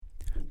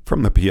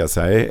From the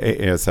PSIA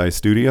AASI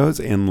studios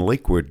in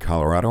Lakewood,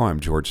 Colorado, I'm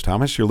George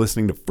Thomas. You're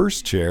listening to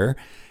First Chair,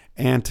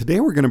 and today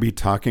we're going to be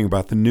talking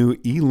about the new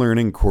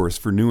e-learning course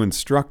for new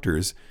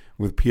instructors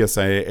with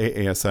PSIA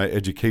AASI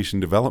Education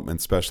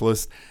Development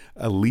Specialist,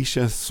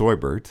 Alicia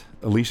Seubert.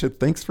 Alicia,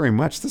 thanks very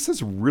much. This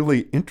is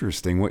really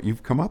interesting what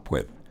you've come up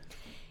with.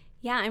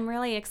 Yeah, I'm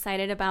really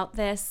excited about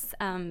this.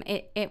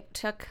 It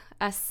took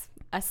us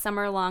a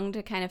summer long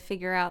to kind of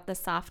figure out the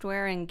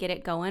software and get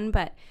it going,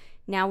 but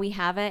now we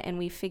have it and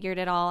we've figured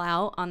it all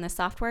out on the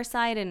software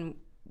side, and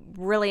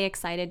really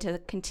excited to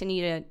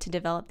continue to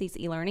develop these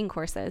e-learning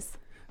courses.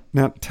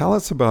 Now, tell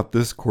us about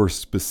this course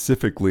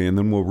specifically, and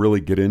then we'll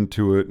really get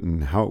into it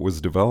and how it was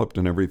developed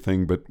and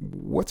everything, but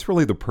what's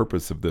really the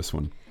purpose of this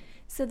one?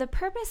 So the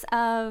purpose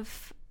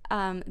of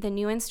the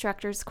new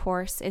instructors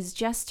course is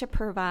just to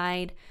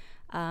provide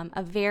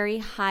a very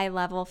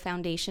high-level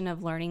foundation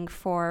of learning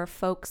for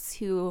folks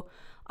who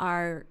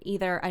are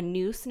either a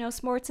new snow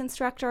sports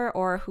instructor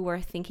or who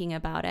are thinking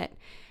about it.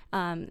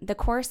 The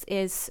course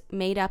is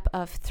made up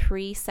of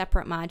 3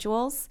 separate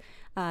modules.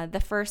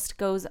 The first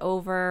goes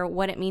over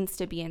what it means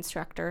to be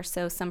instructor,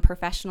 so some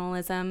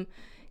professionalism,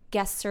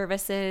 guest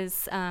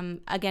services,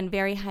 again,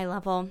 very high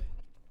level.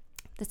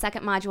 The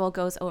second module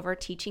goes over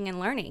teaching and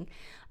learning,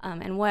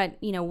 and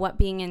what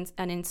being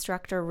an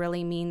instructor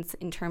really means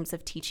in terms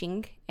of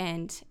teaching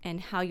and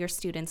how your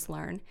students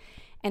learn.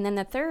 And then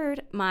the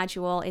third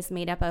module is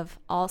made up of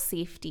all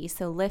safety,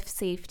 so lift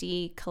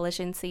safety,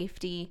 collision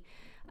safety,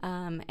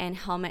 and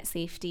helmet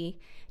safety,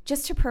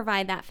 just to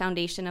provide that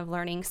foundation of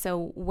learning.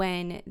 So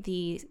when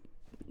the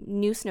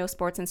new snow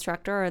sports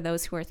instructor or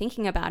those who are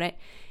thinking about it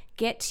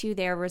get to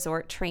their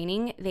resort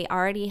training, they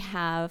already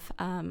have,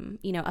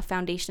 a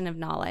foundation of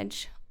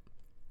knowledge.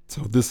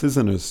 So this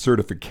isn't a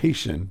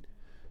certification.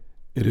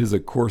 It is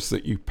a course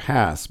that you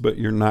pass, but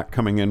you're not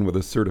coming in with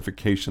a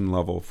certification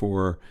level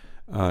for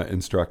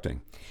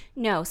instructing.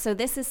 No, so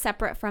this is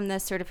separate from the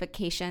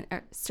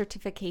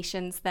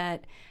certifications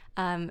that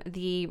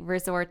the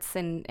resorts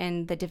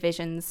and the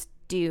divisions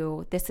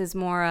do. This is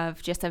more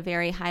of just a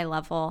very high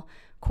level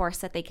course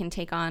that they can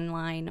take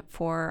online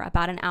for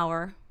about an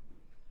hour.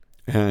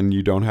 And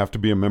you don't have to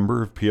be a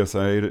member of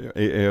PSIA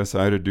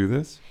AASI to do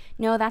this?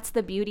 No, that's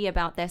the beauty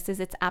about this, is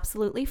it's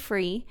absolutely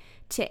free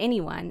to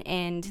anyone.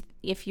 And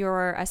if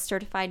you're a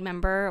certified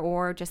member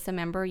or just a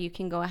member, you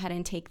can go ahead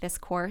and take this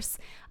course.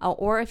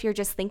 Or if you're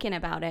just thinking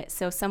about it,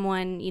 so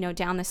someone,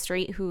 down the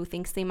street who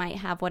thinks they might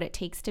have what it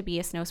takes to be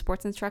a snow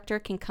sports instructor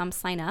can come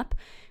sign up,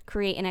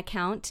 create an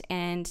account,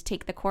 and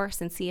take the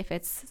course and see if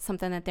it's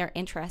something that they're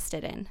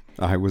interested in.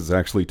 I was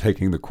actually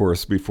taking the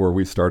course before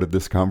we started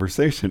this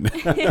conversation.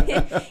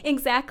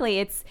 Exactly.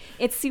 It's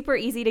super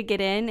easy to get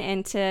in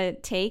and to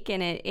take,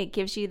 and it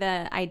gives you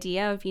the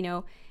idea of,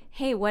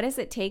 hey, what does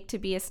it take to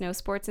be a snow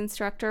sports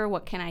instructor?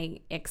 What can I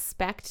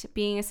expect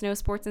being a snow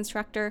sports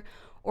instructor?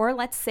 Or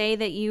let's say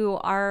that you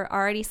are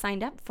already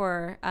signed up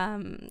for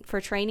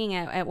training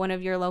at one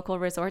of your local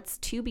resorts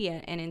to be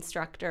an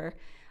instructor.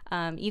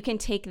 You can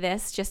take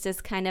this just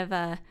as kind of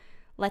a,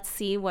 let's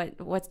see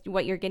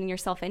what you're getting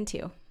yourself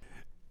into.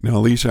 Now,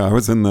 Alicia, I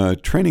was in the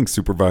training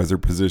supervisor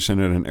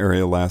position at an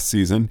area last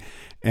season,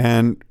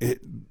 and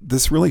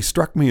this really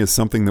struck me as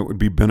something that would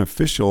be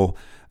beneficial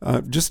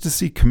just to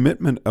see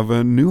commitment of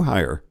a new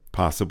hire,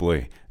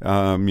 possibly.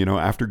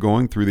 After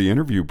going through the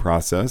interview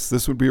process,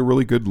 this would be a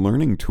really good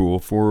learning tool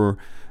for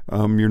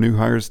your new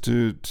hires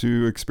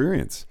to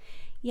experience.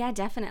 Yeah,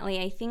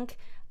 definitely. I think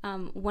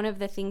one of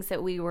the things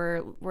that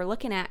we're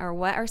looking at are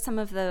what are some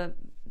of the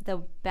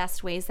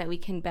best ways that we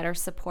can better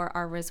support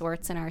our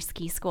resorts and our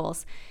ski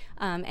schools.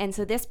 And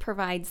so this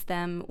provides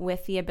them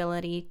with the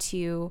ability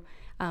to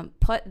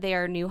put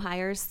their new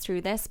hires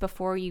through this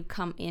before you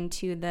come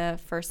into the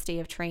first day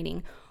of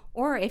training.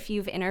 Or if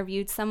you've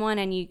interviewed someone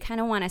and you kind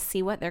of want to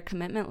see what their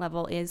commitment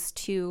level is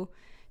to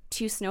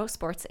snow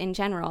sports in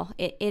general.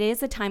 It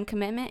is a time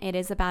commitment. It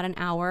is about an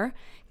hour,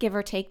 give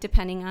or take,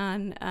 depending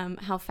on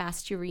how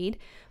fast you read.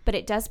 But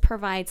it does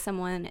provide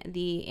someone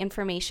the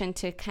information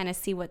to kind of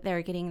see what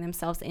they're getting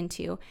themselves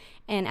into.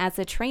 And as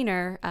a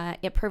trainer,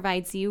 it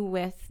provides you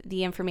with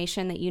the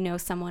information that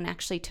someone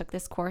actually took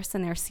this course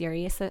and they're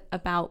serious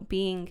about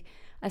being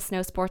a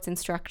snow sports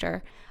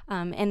instructor.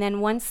 And then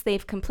once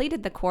they've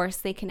completed the course,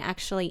 they can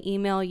actually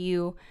email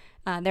you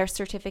their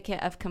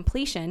certificate of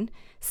completion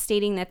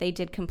stating that they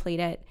did complete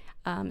it.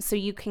 So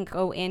you can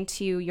go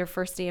into your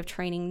first day of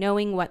training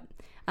knowing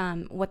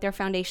what their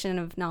foundation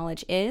of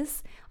knowledge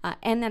is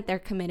and that they're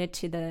committed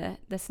to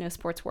the snow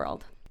sports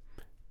world.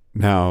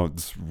 Now,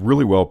 it's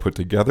really well put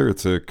together.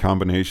 It's a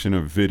combination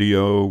of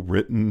video,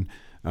 written,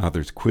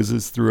 there's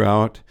quizzes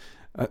throughout.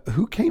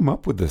 Who came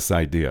up with this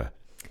idea?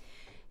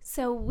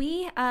 So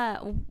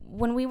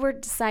when we were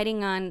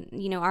deciding on,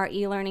 our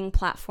e-learning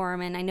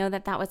platform, and I know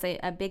that was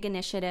a big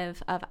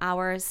initiative of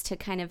ours to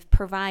kind of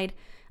provide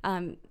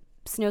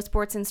snow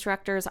sports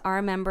instructors,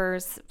 our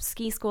members,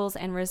 ski schools,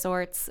 and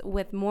resorts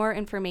with more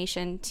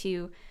information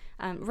to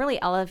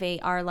really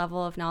elevate our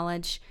level of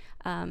knowledge.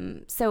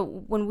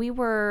 So when we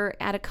were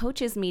at a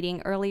coaches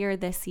meeting earlier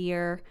this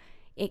year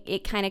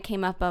it kind of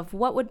came up of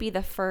what would be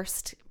the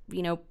first,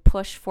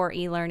 push for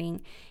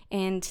e-learning.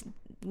 And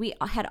we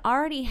had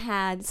already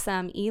had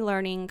some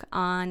e-learning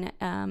on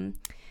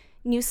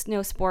new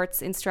snow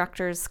sports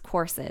instructors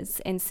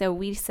courses. And so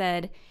we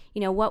said,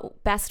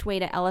 what best way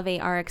to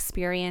elevate our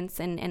experience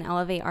and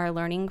elevate our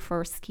learning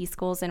for ski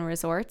schools and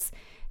resorts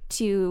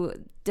to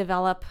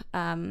develop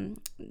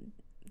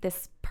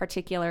this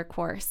particular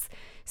course.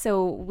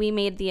 So we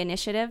made the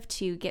initiative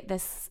to get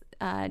this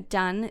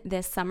done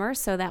this summer,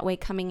 so that way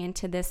coming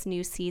into this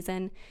new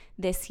season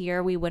this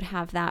year, we would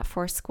have that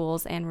for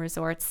schools and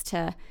resorts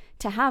to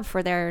have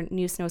for their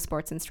new snow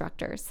sports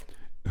instructors.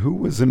 Who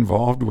was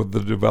involved with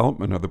the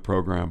development of the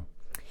program?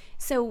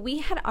 So we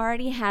had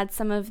already had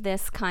some of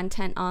this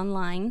content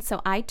online,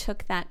 so I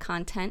took that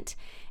content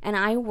and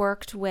I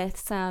worked with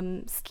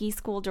some ski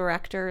school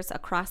directors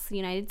across the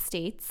United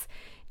States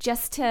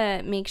just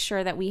to make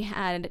sure that we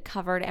had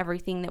covered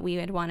everything that we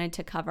had wanted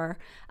to cover.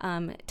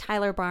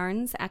 Tyler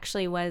Barnes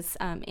actually was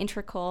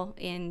integral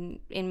in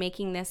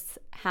making this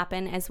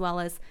happen, as well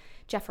as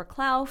Jeffrey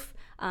Klauf,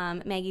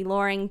 Maggie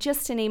Loring,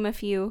 just to name a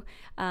few.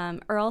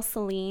 Earl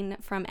Celine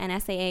from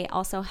NSAA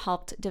also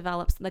helped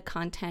develop the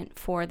content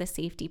for the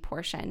safety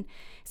portion.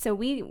 So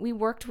we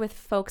worked with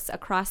folks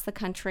across the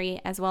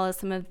country, as well as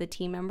some of the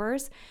team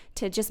members,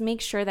 to just make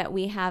sure that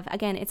we have,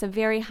 again, it's a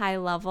very high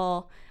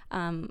level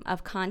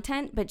of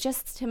content, but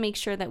just to make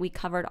sure that we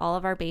covered all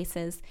of our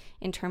bases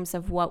in terms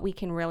of what we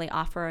can really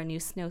offer a new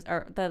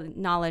or the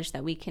knowledge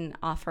that we can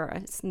offer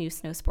a new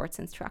snow sports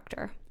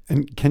instructor.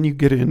 And can you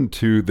get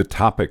into the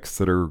topics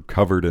that are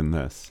covered in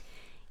this?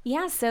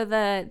 Yeah, so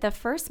the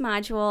first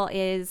module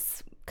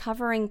is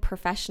covering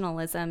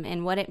professionalism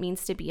and what it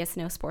means to be a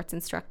snow sports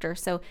instructor.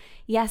 So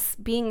yes,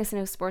 being a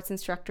snow sports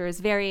instructor is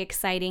very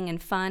exciting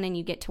and fun, and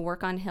you get to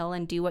work on hill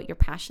and do what you're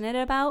passionate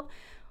about.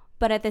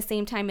 But at the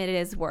same time, it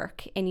is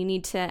work, and you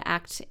need to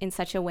act in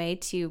such a way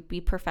to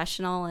be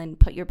professional and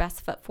put your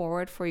best foot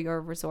forward for your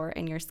resort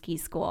and your ski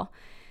school.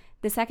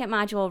 The second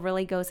module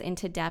really goes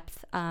into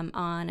depth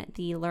on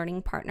the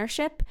learning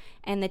partnership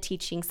and the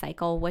teaching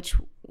cycle, which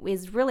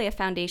is really a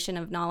foundation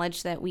of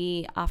knowledge that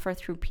we offer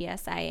through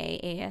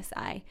PSIA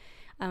ASI,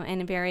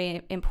 and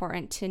very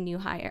important to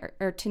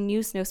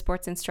new snow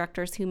sports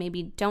instructors who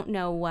maybe don't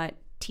know what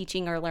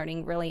teaching or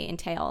learning really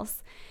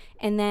entails.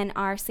 And then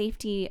our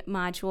safety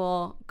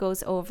module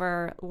goes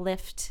over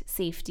lift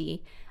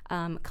safety,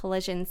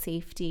 collision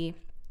safety,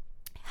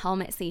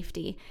 helmet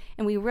safety.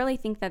 And we really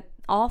think that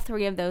all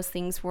three of those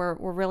things were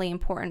really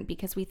important,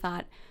 because we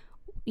thought,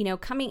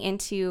 coming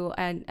into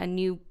a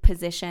new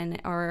position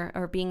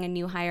or being a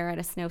new hire at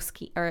a snow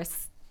ski or a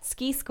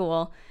ski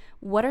school,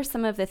 what are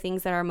some of the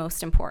things that are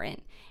most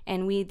important?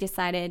 And we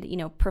decided,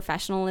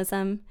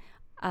 professionalism,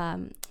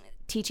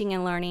 teaching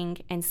and learning,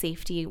 and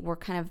safety were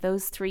kind of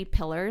those three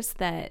pillars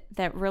that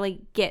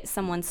really get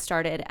someone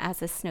started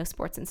as a snow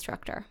sports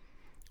instructor.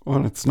 Well,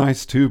 and it's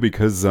nice too,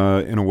 because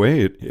in a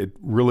way it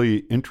really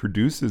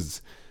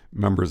introduces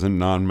members and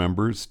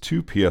non-members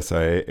to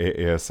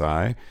PSIA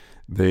ASI.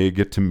 They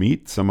get to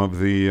meet some of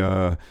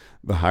the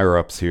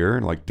higher-ups here,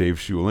 like Dave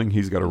Schuling.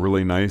 He's got a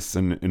really nice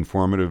and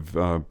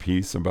informative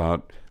piece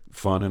about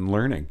fun and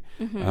learning.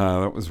 Mm-hmm.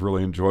 That was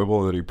really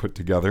enjoyable that he put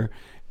together.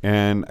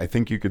 And I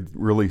think you could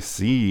really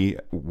see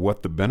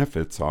what the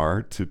benefits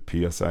are to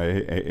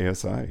PSIA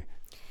ASI.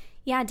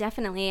 Yeah,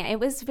 definitely. It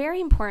was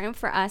very important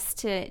for us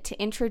to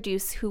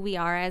introduce who we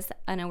are as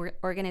an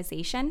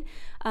organization,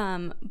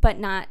 but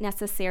not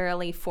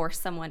necessarily force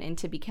someone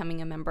into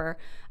becoming a member.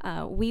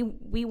 We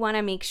want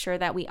to make sure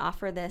that we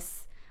offer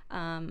this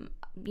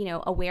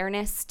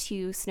awareness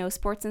to snow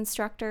sports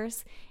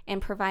instructors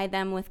and provide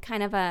them with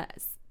kind of a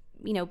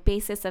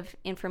basis of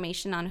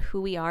information on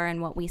who we are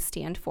and what we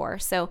stand for.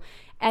 So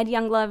Ed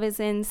Younglove is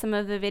in some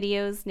of the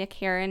videos. Nick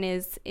Heron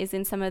is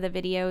in some of the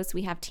videos.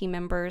 We have team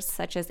members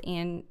such as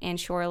Ann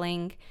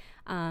Shorling,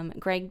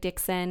 Greg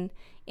Dixon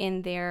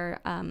in there,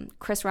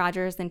 Chris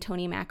Rogers and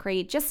Tony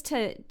Macri, just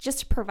to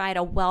provide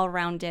a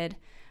well-rounded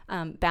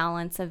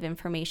balance of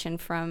information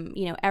from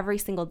every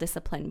single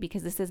discipline,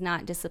 because this is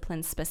not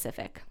discipline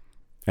specific.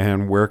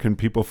 And where can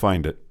people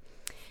find it?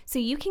 So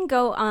you can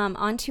go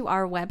onto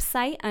our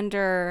website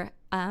under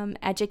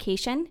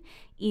education,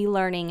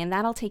 e-learning, and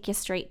that'll take you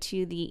straight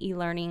to the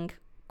e-learning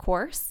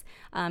course.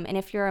 And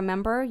if you're a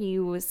member,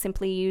 you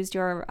simply use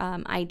your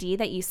ID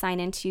that you sign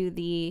into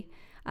the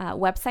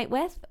website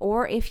with,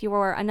 or if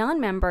you're a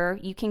non-member,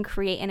 you can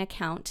create an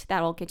account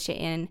that'll get you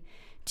in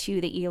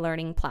to the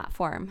e-learning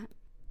platform.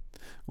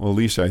 Well,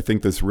 Alicia, I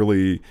think this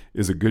really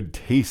is a good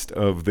taste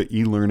of the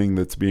e-learning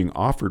that's being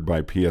offered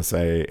by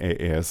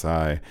PSIA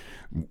ASI.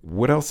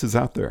 What else is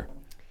out there?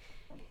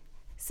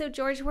 So,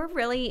 George, we're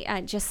really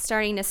just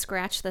starting to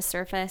scratch the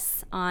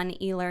surface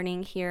on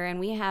e-learning here, and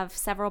we have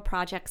several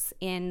projects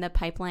in the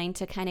pipeline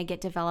to kind of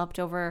get developed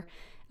over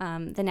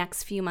the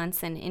next few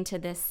months and into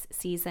this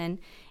season.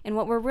 And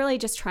what we're really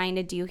just trying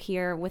to do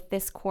here with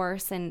this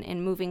course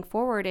and moving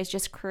forward is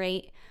just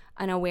create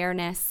an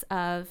awareness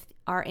of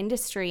our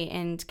industry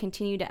and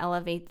continue to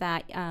elevate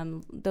that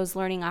those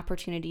learning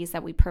opportunities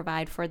that we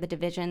provide for the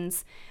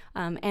divisions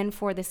and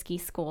for the ski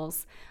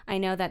schools. I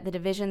know that the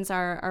divisions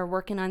are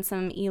working on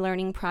some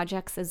e-learning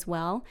projects as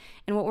well.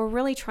 And what we're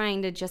really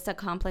trying to just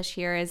accomplish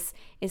here is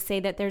say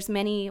that there's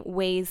many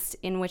ways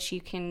in which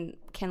you can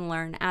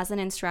learn as an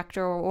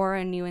instructor or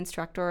a new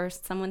instructor or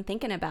someone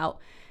thinking about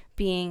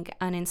being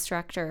an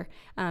instructor.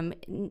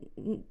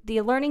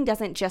 The learning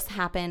doesn't just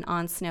happen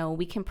on snow.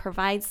 We can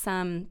provide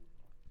some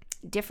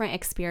different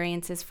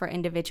experiences for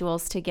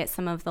individuals to get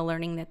some of the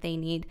learning that they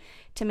need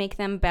to make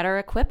them better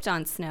equipped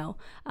on snow.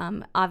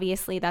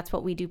 Obviously, that's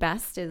what we do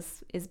best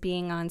is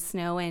being on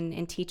snow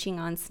and teaching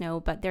on snow,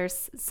 but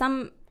there's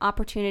some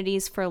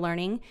opportunities for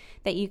learning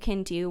that you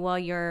can do while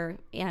you're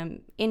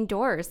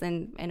indoors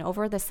and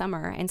over the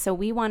summer. And so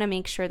we want to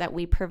make sure that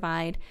we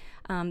provide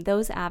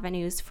those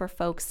avenues for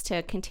folks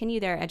to continue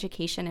their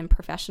education and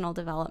professional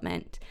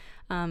development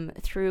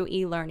through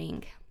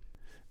e-learning.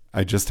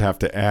 I just have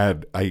to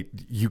add,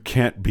 you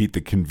can't beat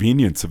the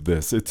convenience of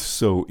this. It's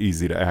so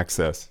easy to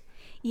access.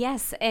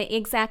 Yes,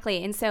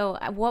 exactly. And so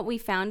what we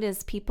found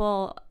is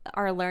people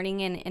are learning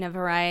in a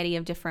variety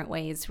of different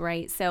ways,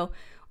 right? So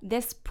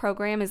this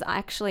program is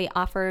actually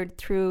offered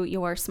through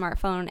your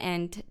smartphone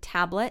and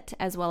tablet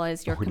as well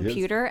as your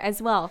computer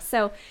as well.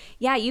 So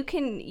yeah, you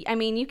can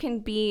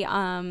be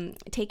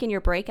taking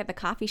your break at the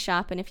coffee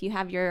shop, and if you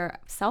have your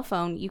cell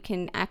phone, you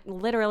can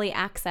literally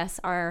access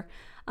our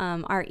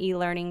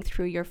e-learning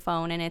through your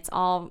phone, and it's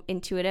all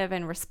intuitive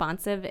and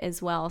responsive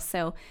as well.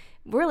 So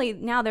really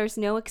now there's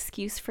no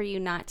excuse for you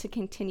not to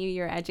continue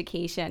your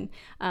education.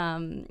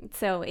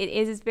 So it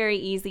is very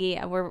easy.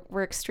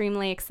 We're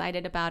extremely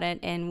excited about it,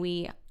 and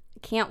we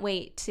can't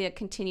wait to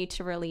continue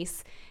to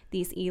release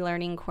these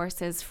e-learning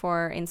courses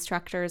for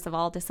instructors of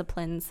all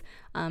disciplines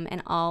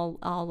and all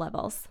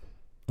levels.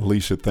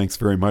 Alicia, thanks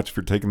very much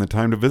for taking the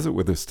time to visit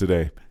with us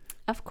today.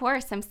 Of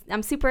course,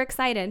 I'm super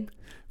excited.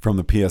 From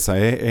the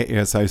PSIA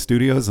AASI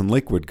studios in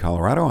Lakewood,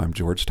 Colorado, I'm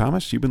George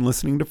Thomas. You've been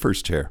listening to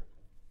First Chair.